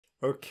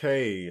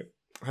Okay,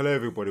 hello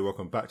everybody,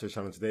 welcome back to the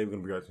channel. Today we're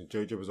going to be reacting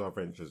to JoJo's Bizarre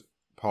Adventures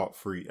Part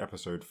 3,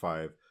 Episode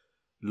 5.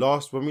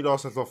 When we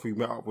last left off, we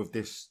met up with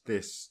this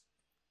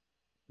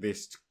I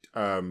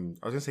was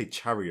gonna say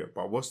chariot,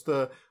 but what's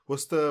the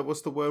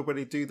word where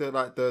they do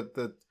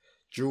the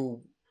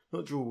jewel,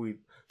 not jewelry,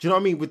 do you know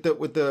what I mean, with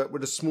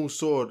the small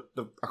sword,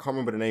 I can't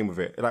remember the name of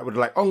it,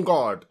 like on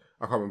guard,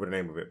 I can't remember the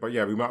name of it, but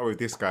yeah, we met up with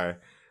this guy.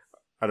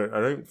 I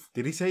don't,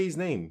 did he say his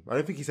name? I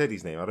don't think he said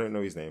his name. I don't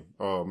know his name.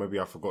 Oh, maybe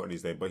I've forgotten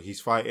his name. But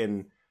he's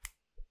fighting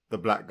the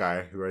black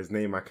guy, whose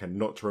name I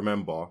cannot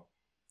remember.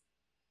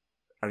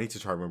 I need to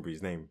try and remember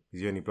his name. He's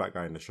the only black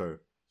guy in the show.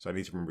 So I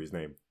need to remember his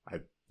name.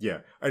 Yeah.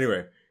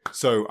 Anyway,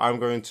 so I'm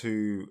going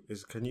to,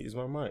 is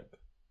my mic?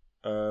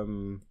 Let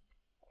me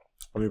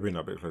bring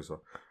that a bit closer.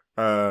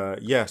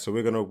 Yeah, so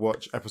we're going to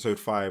watch episode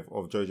 5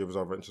 of JoJo's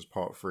Bizarre Adventures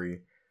Part 3.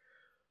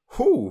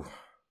 Whew.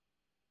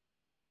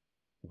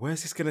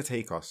 Where's this going to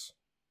take us?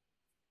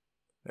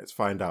 Let's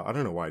find out. I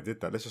don't know why I did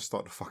that. Let's just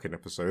start the fucking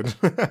episode.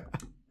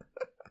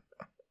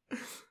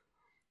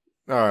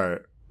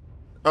 Alright.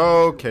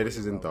 Okay, this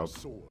is in dub.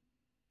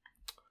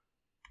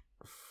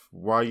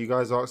 Why you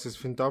guys ask this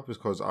in dub?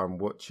 Because I'm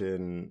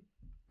watching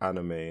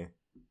anime.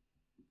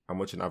 I'm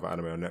watching other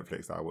anime on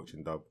Netflix that I watch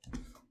in dub.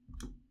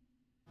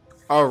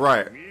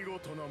 Alright.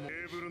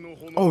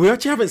 Oh, we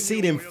actually haven't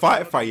seen him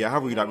fight yet,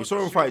 have we? Like, we saw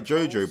him fight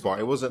JoJo, but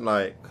it wasn't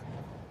like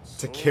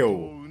to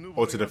kill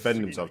or to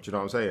defend himself. Do you know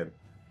what I'm saying?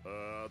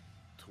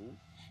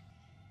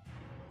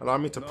 Allow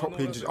me to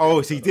properly introduce.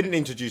 Oh, so he didn't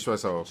introduce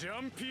myself.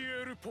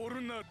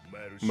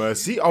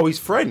 Mercy? Oh, he's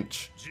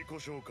French.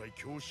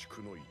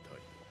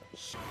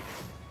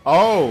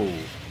 Oh.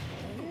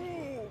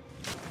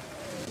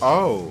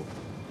 Oh.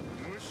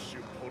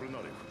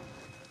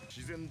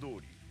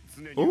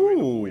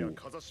 Ooh.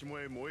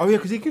 Oh, yeah,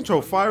 because he can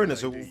control fire in it,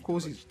 so of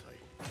course he's.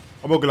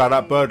 I'm not gonna lie,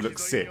 that bird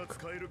looks sick.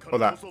 Or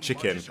that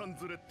chicken.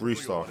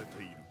 Rooster.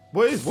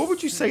 What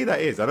would you say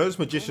that is? I know it's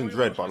Magician's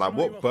Red, but like,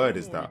 what bird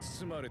is that?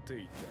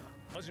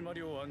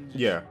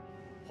 Yeah.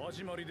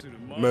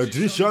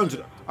 Magician's.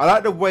 I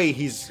like the way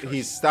his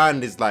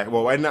stand is like.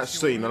 Well, in that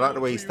scene, I like the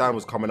way his stand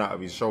was coming out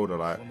of his shoulder.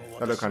 Like,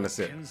 that looked kind of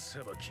sick.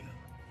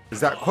 Is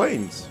that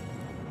coins?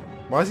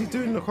 Why is he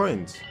doing the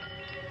coins?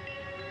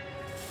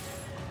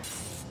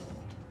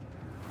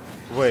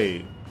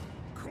 Wait.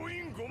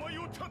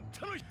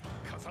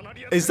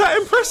 Is that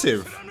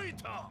impressive?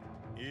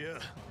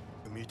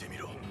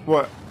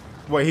 What?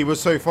 Wait, he was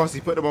so fast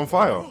he put them on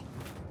fire?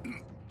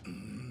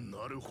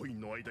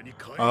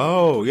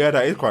 Oh, yeah,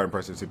 that is quite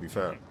impressive, to be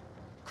fair.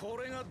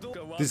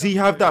 Does he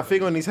have that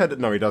thing on his head?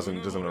 No, he doesn't.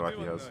 It doesn't look like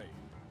he has.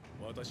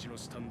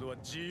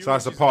 So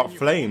that's apart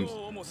flames.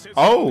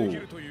 Oh!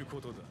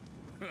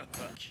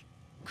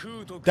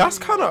 That's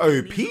kind of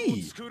OP.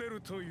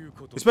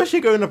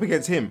 Especially going up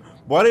against him.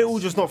 Why they all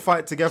just not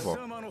fight together?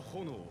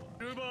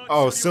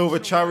 Oh, Silver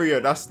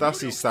Chariot.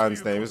 That's his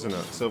stand's name, isn't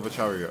it? Silver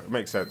Chariot.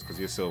 Makes sense, because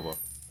he's silver.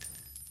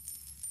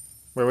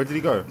 Wait, where did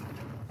he go?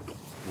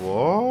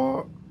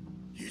 What?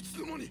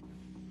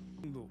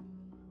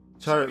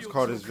 Chariot's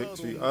card is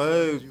victory.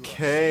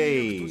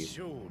 Okay.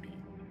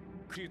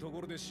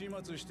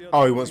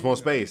 Oh, he wants more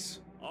space.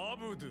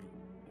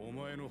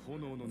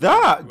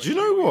 That? Do you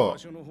know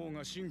what?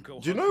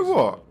 Do you know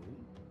what?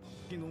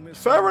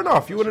 Fair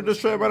enough. You want to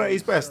destroy a man at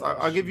his best.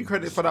 I'll give you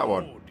credit for that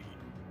one.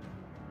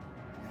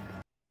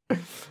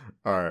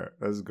 Alright,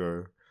 let's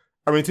go.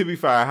 I mean, to be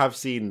fair, I have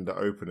seen the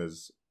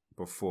openers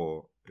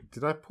before.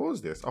 Did I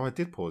pause this? Oh, I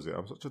did pause it.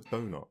 I'm such a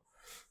donut.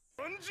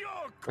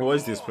 What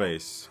is this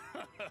place?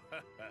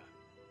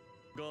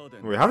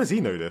 Wait, how does he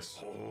know this?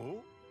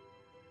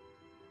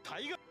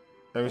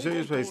 Let me show you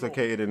this place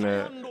located in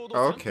there.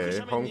 Oh, okay,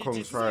 Hong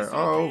Kong's right.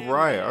 Oh,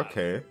 right,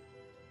 okay.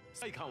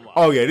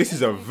 Oh, yeah, this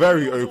is a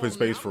very open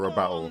space for a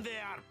battle.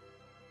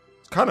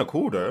 It's kind of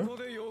cool, though.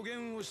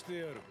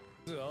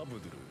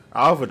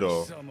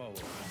 Alvador.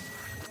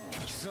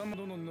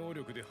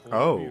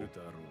 Oh.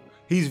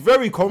 He's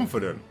very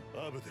confident.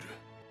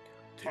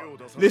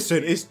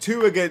 Listen, it's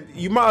 2 against.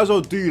 You might as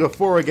well do the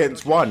 4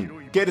 against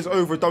 1. Get this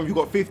over and done. You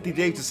got 50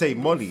 days to save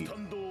money.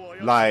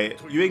 Like,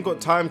 you ain't got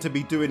time to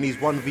be doing these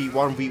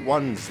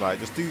 1v1s. Like,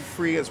 just do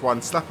 3 against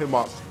 1. Slap him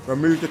up.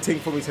 Remove the thing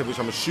from his head, which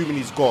I'm assuming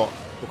he's got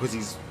because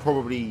he's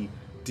probably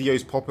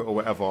Dio's puppet or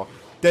whatever.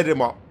 Dead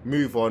him up.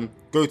 Move on.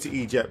 Go to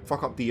Egypt.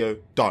 Fuck up Dio.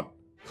 Done.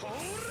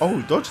 Oh,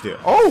 he dodged it.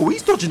 Oh,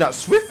 he's dodging that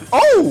swift.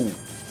 Oh!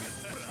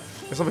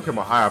 There's something in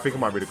my eye. I think it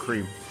might be the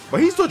cream. But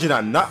he's dodging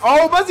that nut.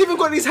 Oh, man's even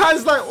got his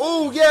hands like,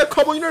 oh, yeah,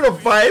 come on, you know the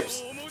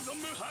vibes.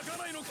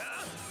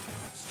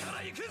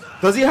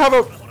 Does he have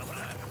a...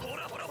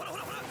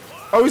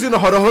 Oh, he's in the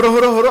hoda.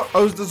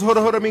 Oh, does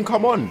hoda mean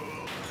come on?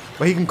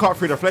 But he can cut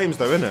through the flames,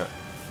 though, innit?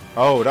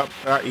 Oh,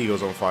 that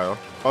eagle's on fire.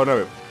 Oh, no,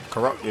 it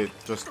corrupted.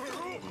 Just...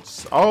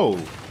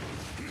 Oh.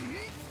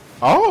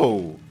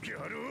 Oh.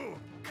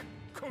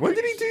 When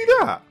did he do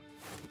that?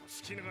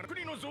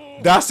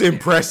 That's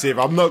impressive.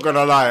 I'm not going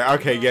to lie.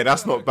 Okay, yeah,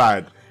 that's not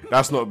bad.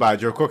 That's not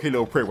bad. You're a cocky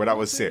little prick, but that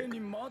was sick.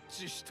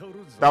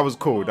 That was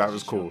cool. That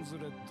was cool.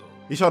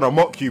 He's trying to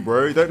mock you,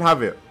 bro. You don't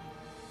have it.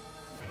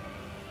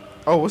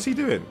 Oh, what's he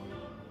doing?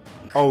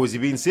 Oh, is he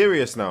being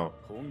serious now?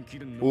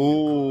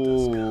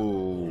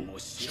 Ooh,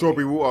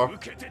 strawberry water.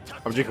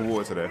 I'm drinking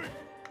water today.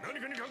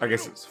 I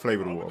guess it's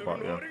flavored water,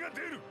 but yeah.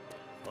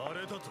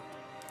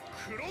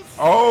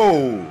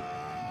 Oh,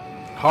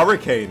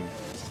 hurricane.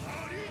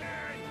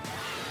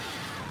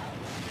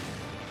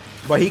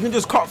 But he can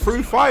just cut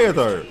through fire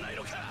though.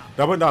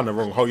 That went down the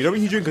wrong hole. You know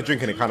when you drink a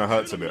drink and it kind of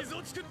hurts a bit.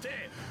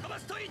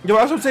 Yeah,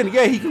 that's what I'm saying.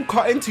 Yeah, he can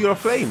cut into your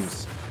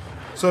flames.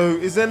 So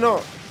is there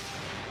not?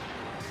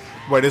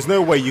 Wait, there's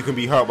no way you can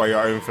be hurt by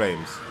your own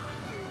flames.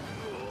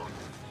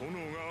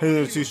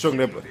 He's too strong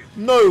there.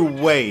 No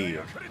way.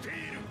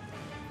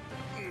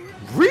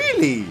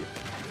 Really?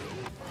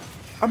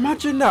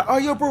 Imagine that. Oh,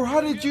 yo, bro,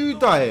 how did you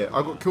die?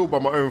 I got killed by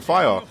my own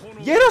fire.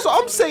 Yeah, that's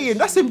what I'm saying.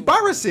 That's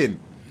embarrassing.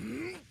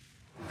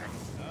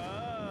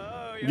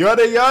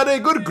 Yada yada,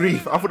 good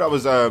grief. I thought that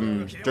was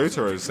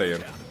JoJo's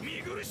saying.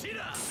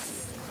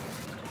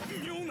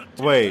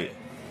 Wait.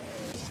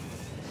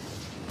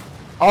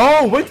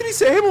 Oh, when did he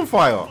set him on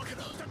fire?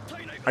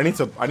 I need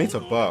to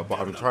burp, but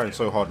I'm trying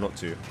so hard not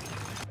to.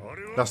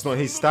 That's not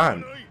his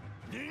stand.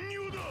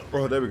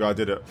 Oh, there we go. I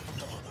did it.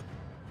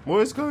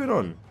 What is going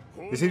on?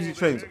 It seems he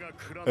trains.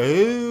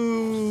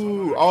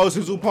 Oh, this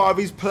is all part of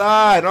his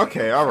plan.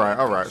 Okay, all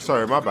right.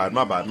 Sorry, my bad.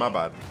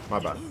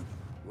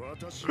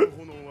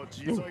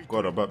 Oh,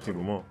 God, I burped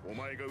even more.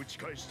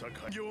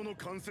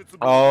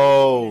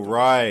 Oh,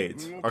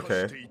 right.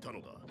 Okay.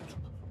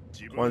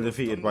 One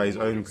defeated by his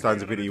own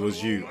stand's ability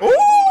was you.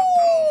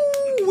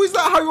 Oh, is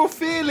that how you're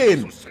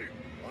feeling?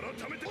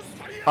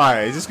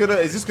 Alright, is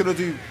this gonna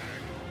do?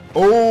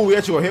 Oh, we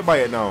actually got hit by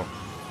it now.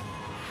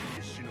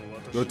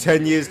 You're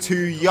 10 years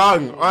too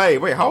young.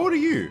 Alright, wait, how old are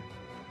you?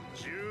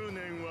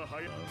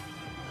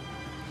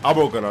 I'm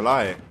not gonna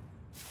lie.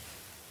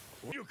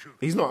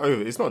 He's not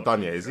over. It's not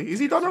done yet, is he? Is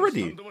he done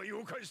already?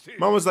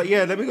 Man was like,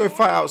 yeah, let me go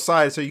fight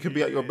outside so you can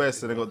be at your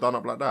best, and then got done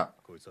up like that.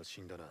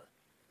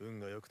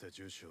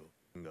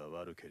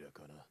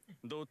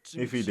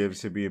 If he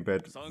lives, he'll be in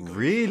bed.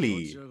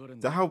 Really? Is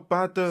that how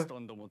bad the...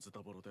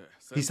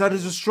 His stand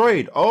is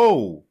destroyed.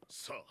 Oh.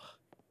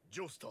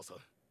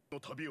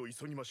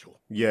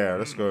 Yeah,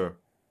 let's go.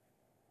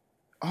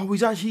 Oh,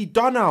 he's actually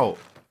done out.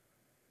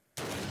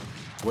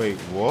 Wait,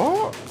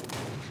 what?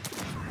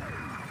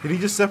 Did he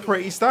just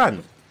separate his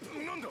stand?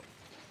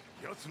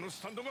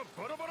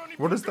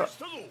 What is that?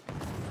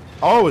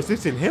 Oh, it's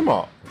lifting him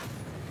up.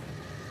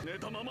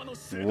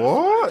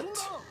 What?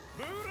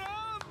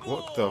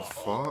 What the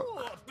fuck?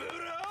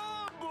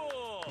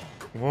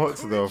 What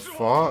the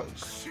fuck?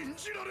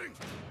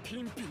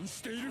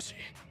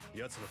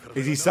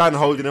 Is his stand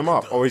holding him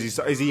up, or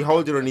is he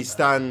holding on his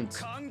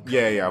stand?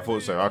 Yeah, I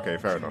thought so. Okay,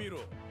 fair enough.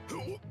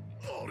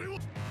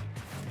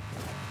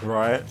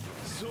 Right.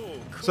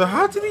 So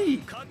how did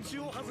he?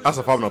 That's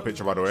a thumbnail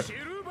picture, by the way.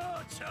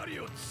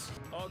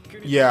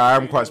 Yeah, I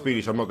am quite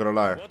speedish. I'm not gonna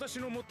lie.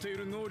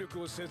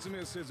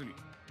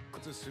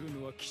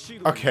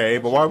 Okay,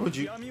 but why would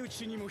you?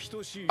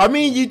 I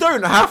mean, you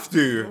don't have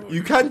to.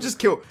 You can just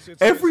kill.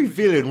 Every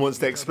villain wants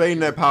to explain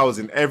their powers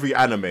in every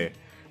anime.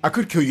 I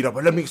could kill you now,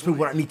 but let me explain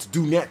what I need to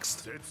do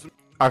next.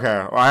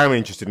 Okay, well, I am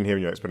interested in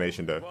hearing your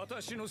explanation though.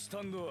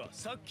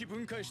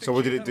 So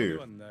what did it do?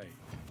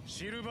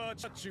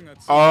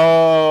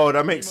 Oh,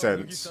 that makes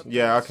sense.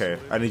 Yeah, okay.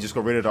 And he just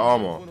got rid of the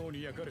armor.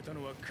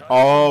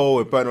 Oh,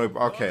 it burned away.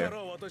 Okay.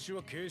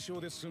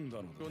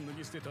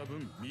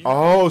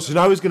 Oh, so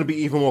now he's going to be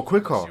even more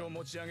quicker.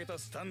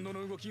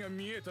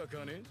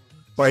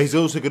 But he's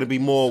also going to be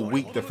more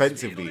weak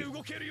defensively.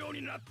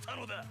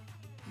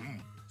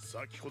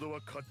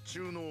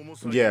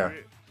 Yeah.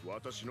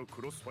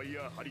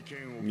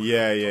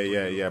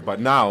 Yeah. But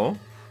now...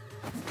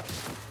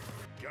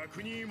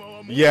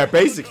 Yeah,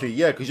 basically,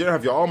 yeah, because you don't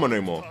have your armor no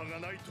more.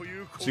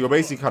 So you're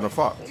basically kind of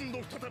fucked.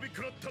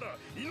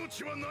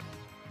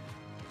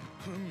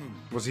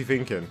 What's he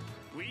thinking?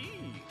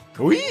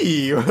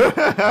 Wee!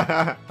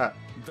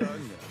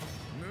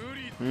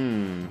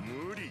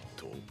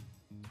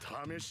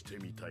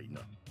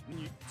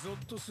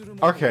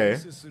 Okay.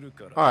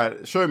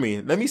 Alright, show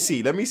me. Let me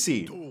see.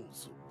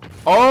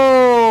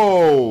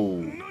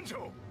 Oh!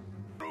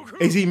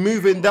 Is he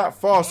moving that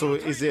fast, or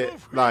is it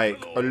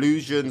like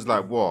illusions?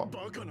 Like what?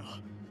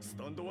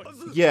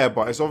 Yeah,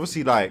 but it's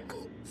obviously like...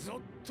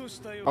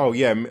 Oh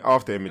yeah,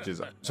 after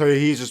images. So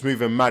he's just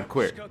moving mad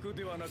quick.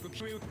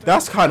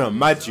 That's kind of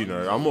mad, you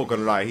know. I'm not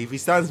gonna lie. If he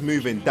stands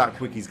moving that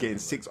quick, he's getting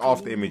 6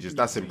 after images.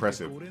 That's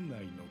impressive.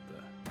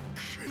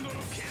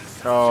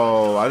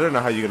 Oh, I don't know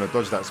how you're gonna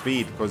dodge that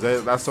speed, because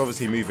that's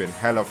obviously moving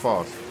hella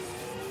fast.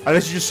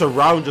 Unless you just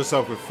surround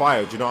yourself with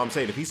fire. Do you know what I'm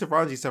saying? If he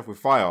surrounds himself with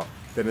fire,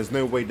 then there's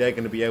no way they're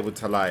gonna be able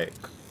to like,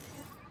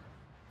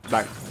 do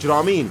you know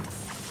what I mean?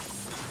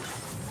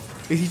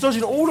 Is he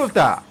dodging all of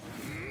that?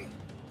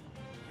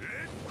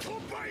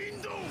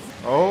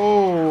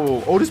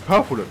 Oh, this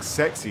purple looks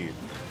sexy.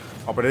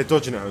 Oh, but they're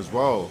dodging it as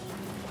well.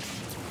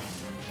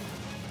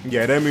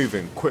 Yeah, they're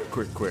moving quick.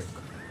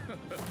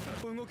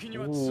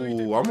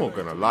 Ooh, I'm not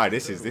gonna lie,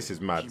 this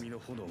is mad.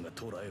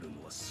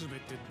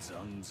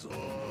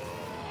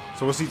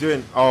 So what's he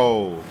doing?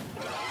 Oh.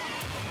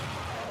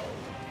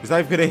 Is that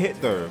even gonna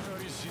hit though?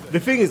 The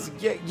thing is,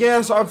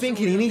 yeah, so I'm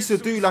thinking he needs to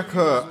do like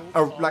a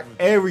like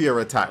area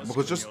attack,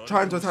 because just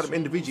trying to attack them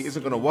individually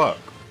isn't gonna work.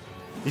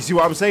 You see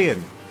what I'm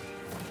saying?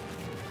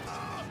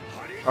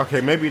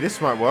 Okay, maybe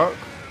this might work.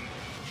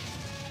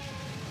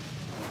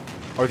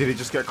 Or did he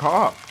just get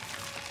caught up?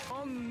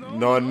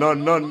 No.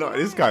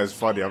 This guy is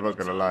funny, I'm not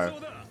gonna lie.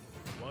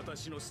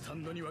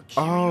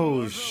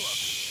 Oh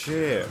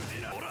shit.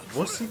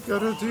 What's he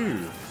gonna do?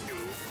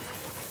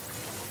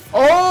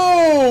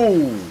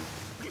 Oh!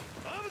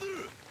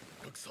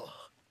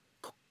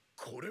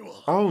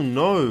 Oh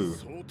no.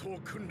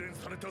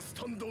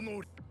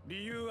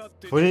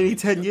 For nearly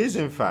 10 years,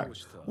 in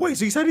fact. Wait,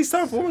 so he's had his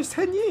stand for almost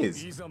 10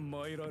 years?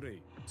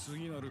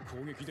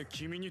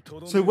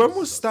 So when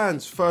was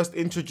Stans first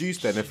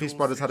introduced then, if his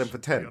brothers had him for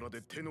 10?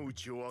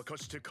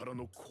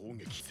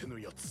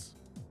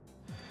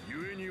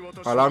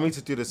 Allow me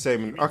to do the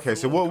same. Okay,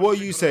 so what are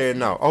you saying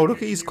now? Oh, look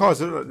at these cards.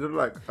 They look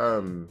like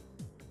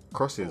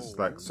crosses,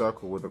 like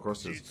circle with the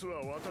crosses.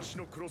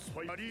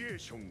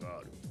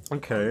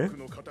 Okay.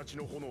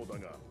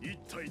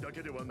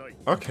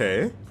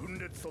 Okay.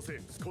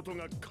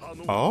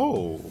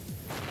 Oh.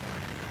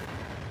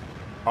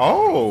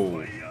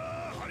 Oh.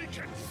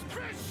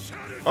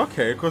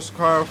 Okay,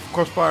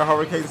 crossfire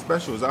hurricane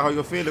special. Is that how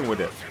you're feeling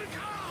with it?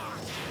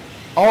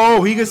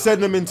 Oh, he can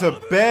send them into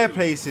bare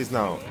places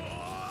now.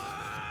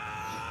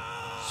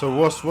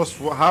 So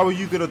how are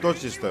you gonna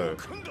dodge this though?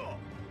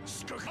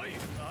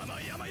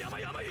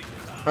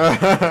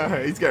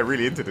 He's getting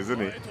really into this, isn't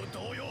he?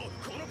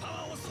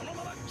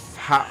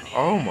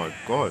 Oh my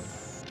god.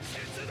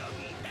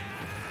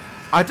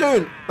 I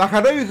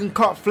know you can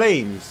cut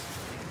flames,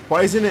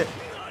 but isn't it?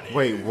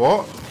 Wait,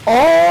 what?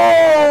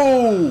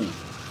 Oh!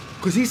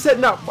 Because he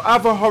sent that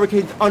other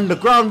hurricane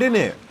underground,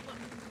 innit?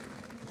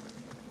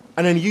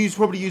 And then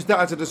probably use that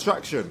as a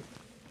distraction.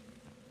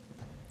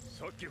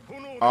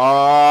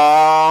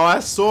 Oh, I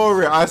saw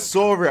it.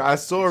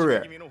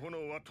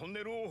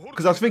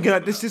 Because I was thinking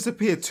that this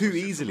disappeared too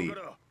easily.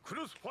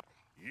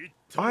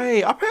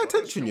 I pay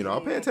attention, you know. I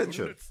pay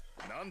attention.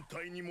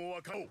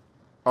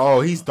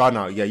 Oh, he's done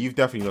now. Yeah, you've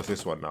definitely lost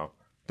this one now.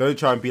 Don't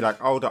try and be like,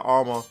 oh, the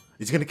armor.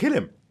 Is he going to kill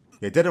him?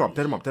 Yeah, dead him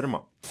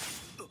up.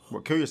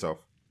 What, kill yourself?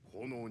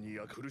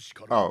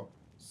 Oh.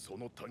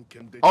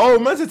 Oh,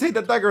 man, to take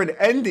that dagger and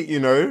end it, you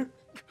know.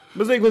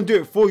 Man's not even going to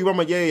do it for you. I'm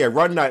like, yeah,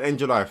 run that and end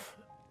your life.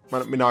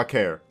 Man, me not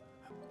care.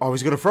 Oh,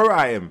 he's going to throw it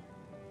at him.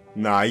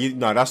 Nah,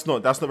 that's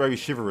not very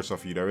chivalrous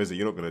of you, though, is it?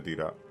 You're not going to do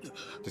that.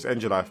 Just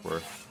end your life, bro.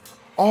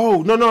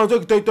 Oh, no,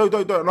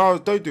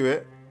 don't do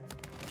it.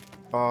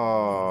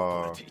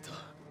 Oh.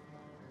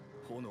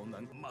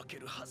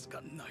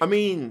 I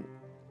mean,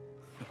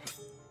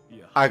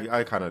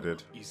 I kind of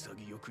did.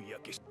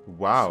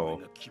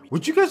 Wow.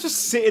 Would you guys just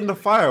sit in the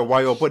fire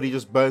while your body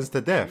just burns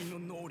to death?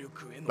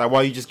 Like,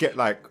 while you just get,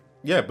 like,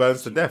 yeah,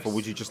 burns to death, or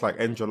would you just, like,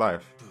 end your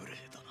life?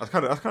 That's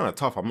kind of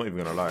tough, I'm not even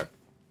gonna lie.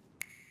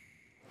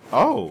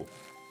 Oh.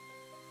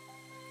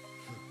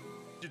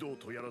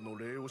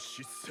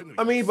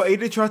 I mean, but he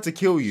did try to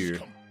kill you.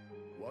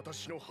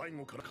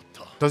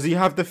 Does he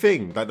have the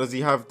thing? Like, does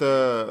he have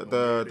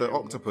the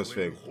octopus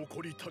thing?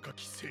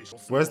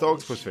 Where's the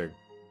octopus thing?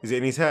 Is it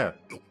in his hair?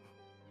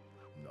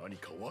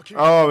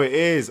 Oh, it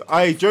is.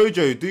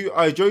 JoJo,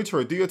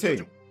 Jotaro, do your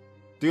thing.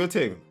 Do your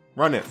thing.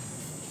 Run it.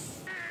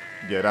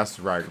 Yeah, that's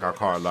rank. I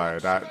can't lie.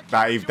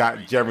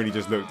 That generally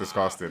just looked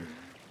disgusting.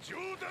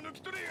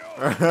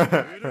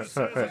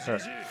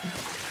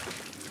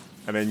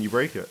 And then you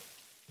break it.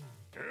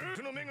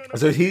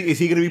 So is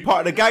he gonna be part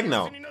of the gang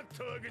now?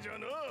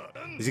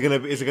 Is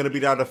it gonna be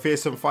down to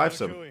fearsome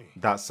fivesome?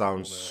 That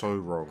sounds so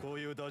wrong.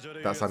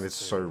 That sounded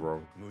so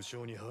wrong.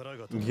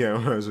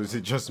 Yeah, so is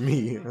it just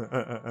me?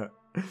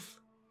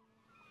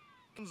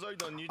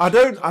 I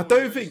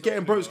don't think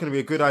getting broke is gonna be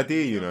a good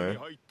idea, you know.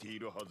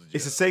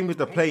 It's the same with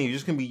the plane. You're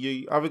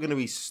either gonna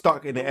be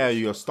stuck in the air or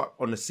you're stuck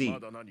on the seat.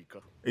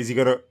 Is he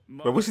gonna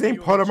wait, what's his name?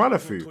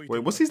 Polomalafu.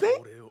 Wait, what's his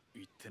name?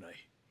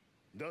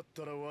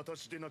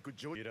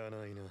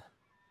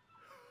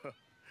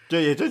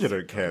 Yeah, JoJo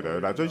don't care though.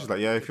 Like JoJo's like,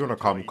 yeah, if you wanna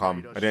come.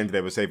 At the end of the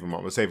day,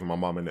 we're saving my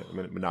mum in it.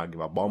 We're not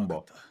give a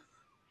bomber.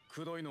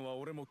 But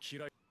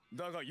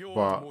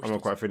I'm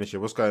not quite finished here.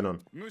 What's going on?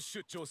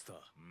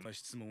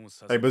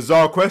 A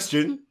bizarre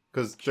question,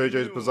 because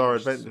JoJo's bizarre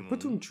adventure.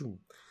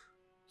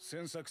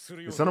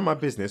 It's none of my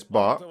business,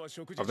 but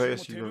I've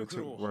noticed you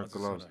took work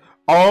gloves.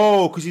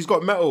 Oh, because he's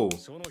got metal.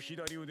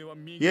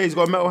 Yeah, he's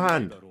got a metal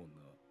hand.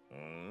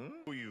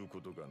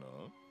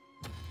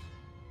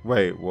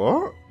 Wait,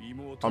 what?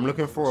 I'm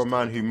looking for a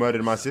man who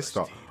murdered my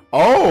sister.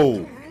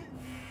 Oh!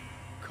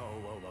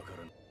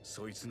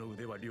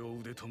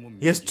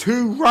 He has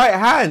 2 right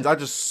hands. I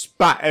just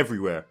spat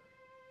everywhere.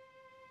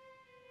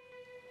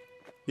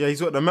 Yeah,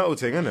 he's got the metal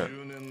thing, isn't it?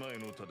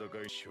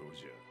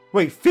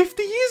 Wait,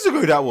 50 years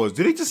ago that was?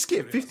 Did he just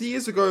skip 50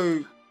 years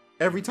ago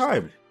every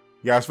time?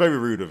 Yeah, it's very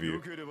rude of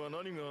you.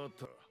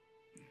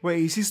 Wait,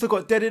 he's still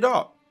got deaded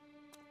up?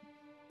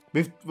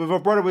 With a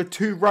brother with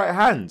 2 right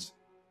hands?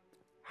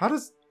 How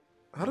does...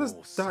 How does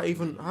that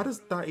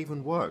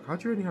even work? How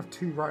do you only have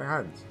 2 right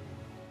hands?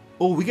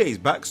 Oh, we get his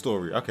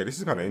backstory. Okay, this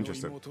is kind of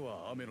interesting.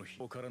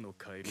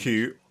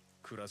 Cute.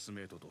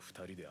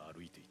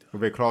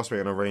 With a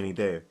classmate on a rainy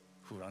day.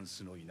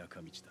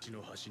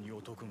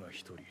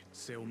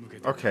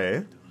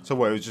 Okay, so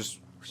what, it was just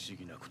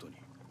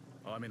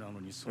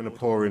in the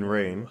pouring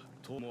rain,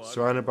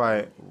 surrounded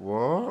by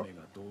what?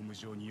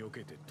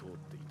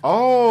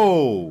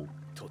 Oh!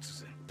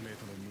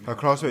 Her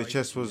classmate's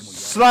chest was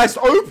sliced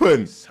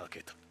open!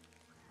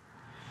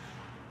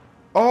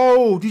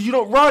 Oh, did you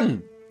not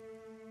run?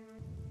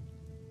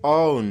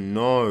 Oh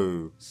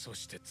no.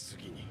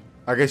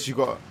 I guess you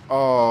got,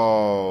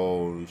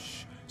 oh,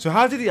 so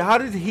how did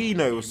he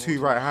know it was 2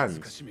 right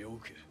hands?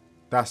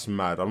 That's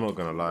mad, I'm not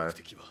gonna lie.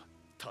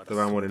 The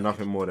man wanted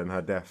nothing more than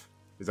her death.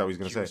 Is that what he's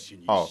gonna say?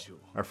 Oh,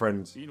 her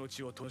friends.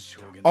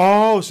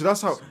 Oh, so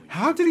that's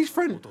how did her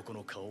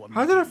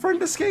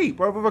friend escape?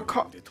 Right, with a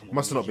cut?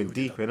 Must have not been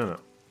deep in, innit?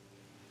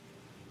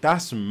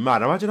 That's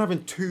mad. Imagine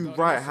having 2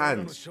 right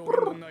hands.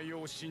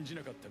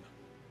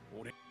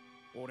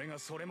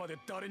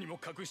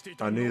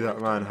 I knew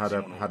that man had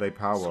a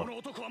power.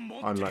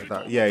 Unlike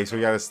that. Yeah, so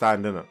he had a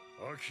stand in it.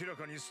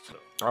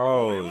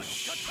 Oh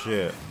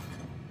shit.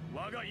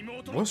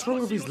 What's wrong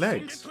with his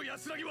legs?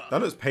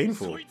 That looks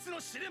painful.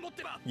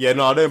 Yeah,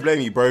 no, I don't blame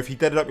you, bro. If he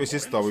deaded up your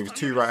sister with his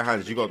 2 right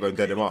hands, you gotta go and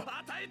dead him up.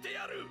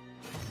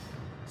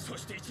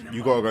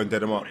 You gotta go and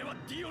dead him up.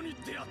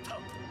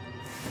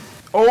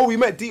 Oh, we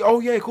met D. Oh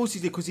yeah, of course he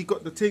did, because he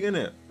got the thing in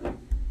it.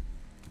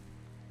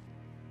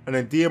 And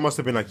then Dia must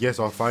have been like, yes,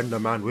 I'll find the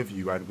man with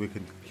you and we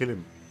can kill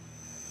him.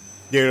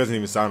 Yeah, it doesn't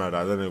even sound like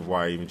that. I don't know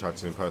why he even tried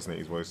to impersonate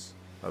his voice.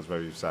 That's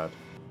very sad.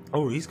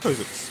 Oh, these clothes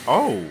look...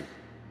 Oh!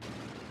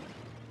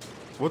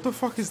 What the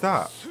fuck is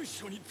that?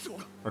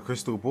 A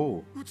crystal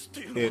ball.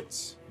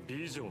 It's...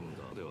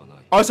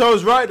 Oh, so I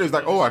was right. It was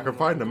like, oh, I can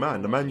find the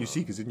man. The man you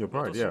seek is in your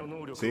pride. Yeah.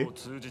 See?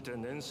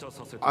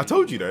 I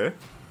told you though.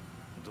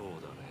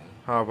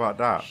 How about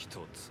that?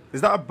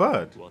 Is that a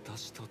bird?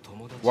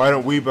 Why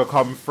don't we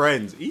become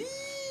friends?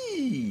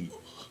 Eee!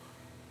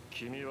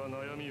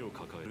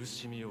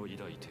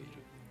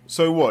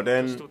 So what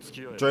then?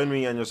 Join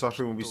me and your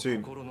suffering will be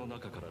soon.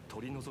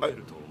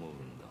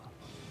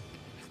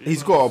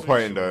 He's got a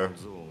point though.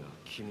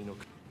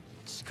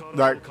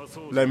 Like,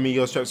 lend me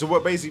your strength. So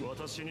what basically?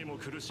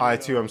 I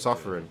too am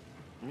suffering.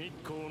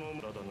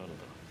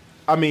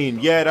 I mean,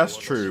 yeah, that's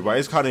true, but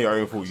it's kind of your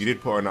own fault. You did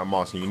put on that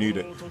mask, and you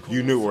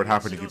knew what would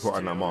happen if you put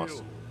on that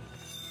mask.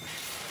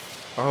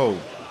 Oh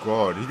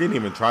god, he didn't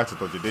even try to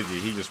dodge it, did he?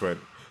 He just went.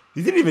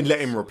 He didn't even let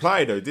him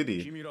reply, though, did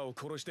he?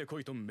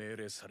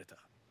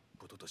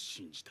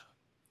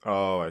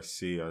 Oh, I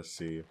see, I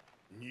see.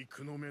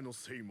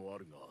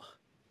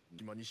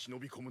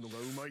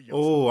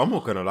 Oh, I'm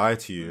not gonna lie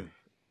to you.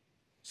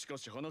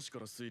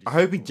 I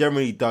hope he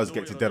generally does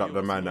get to dead up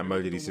the man that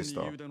murdered his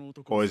sister.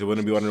 Or is it going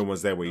to be one of the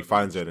ones there where he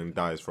finds her and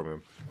dies from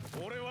him?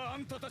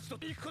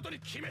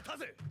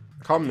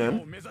 Come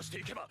then.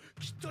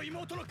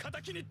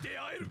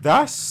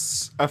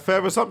 That's a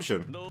fair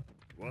assumption.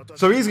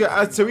 So he's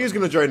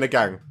gonna join the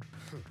gang.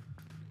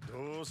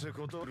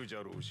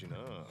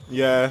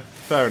 Yeah,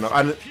 fair enough.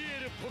 And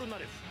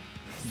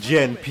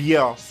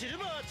Pierre.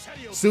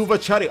 Silver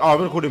Cherry. Oh, I'm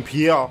gonna call him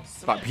Pierre.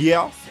 Like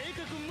Pierre.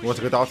 You want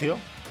to go down here?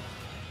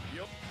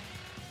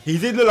 He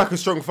did look like a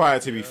strong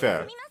fighter, to be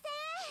fair.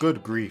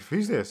 Good grief.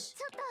 Who's this?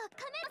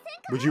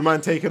 Would you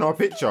mind taking our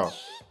picture?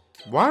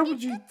 Why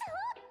would you?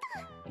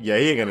 Yeah,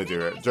 he ain't gonna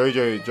do it.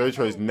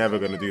 JoJo is never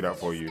gonna do that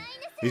for you.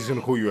 He's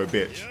gonna call you a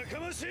bitch.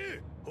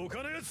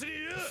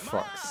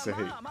 Fuck's sake.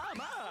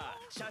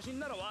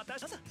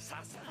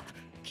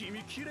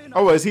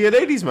 Oh, is he a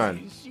ladies'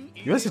 man?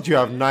 You said you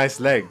have nice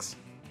legs.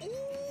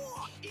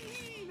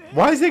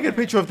 Why is he taking a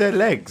picture of their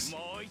legs?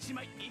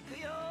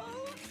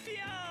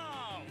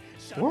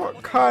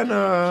 What kind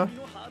of...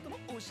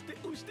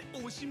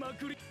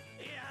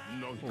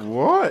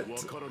 What?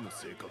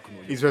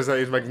 He's just like,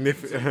 he's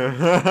magnificent.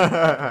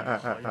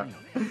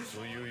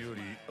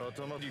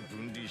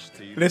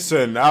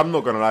 Listen, I'm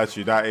not gonna lie to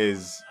you, that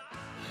is...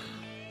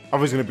 I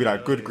was gonna be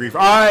like, good grief.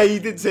 Ah, he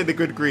did say the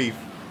good grief.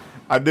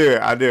 I knew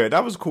it.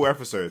 That was a cool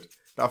episode.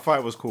 That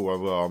fight was cool.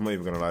 Well, I'm not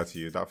even gonna lie to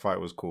you. That fight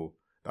was cool.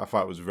 That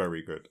fight was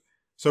very good.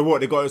 So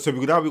what, they got... So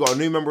now we got a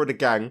new member of the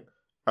gang.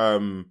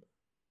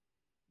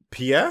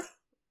 Pierre?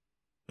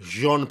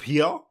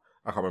 Jean-Pierre?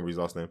 I can't remember his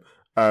last name.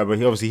 But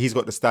he's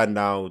got the stand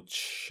now,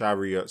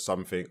 chariot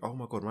something. Oh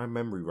my god, my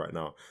memory right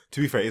now.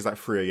 To be fair, it's like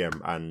 3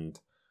 AM and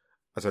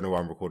I don't know why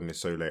I'm recording this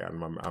so late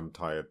and I'm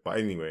tired. But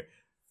anyway,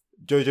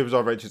 JoJo's Bizarre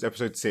Adventures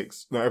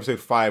episode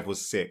 5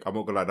 was sick. I'm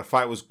not gonna lie, the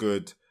fight was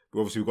good. But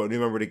obviously we've got a new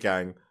member of the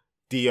gang.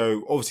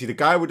 Dio, obviously the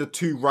guy with the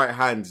 2 right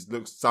hands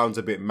sounds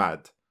a bit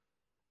mad.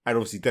 And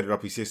obviously deaded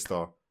up his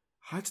sister.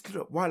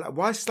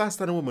 Why slash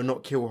down a woman,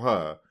 not kill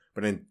her?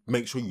 But then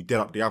make sure you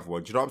dead up the other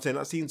one. Do you know what I'm saying?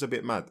 That seems a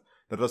bit mad.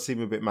 That does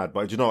seem a bit mad.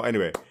 But do you know what?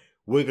 Anyway,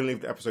 we're going to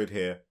leave the episode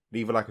here.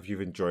 Leave a like if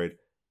you've enjoyed.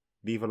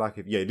 Leave a like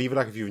if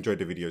you've enjoyed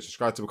the video.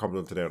 Subscribe to become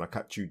Don today and I'll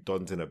catch you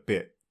dons in a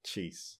bit. Cheese.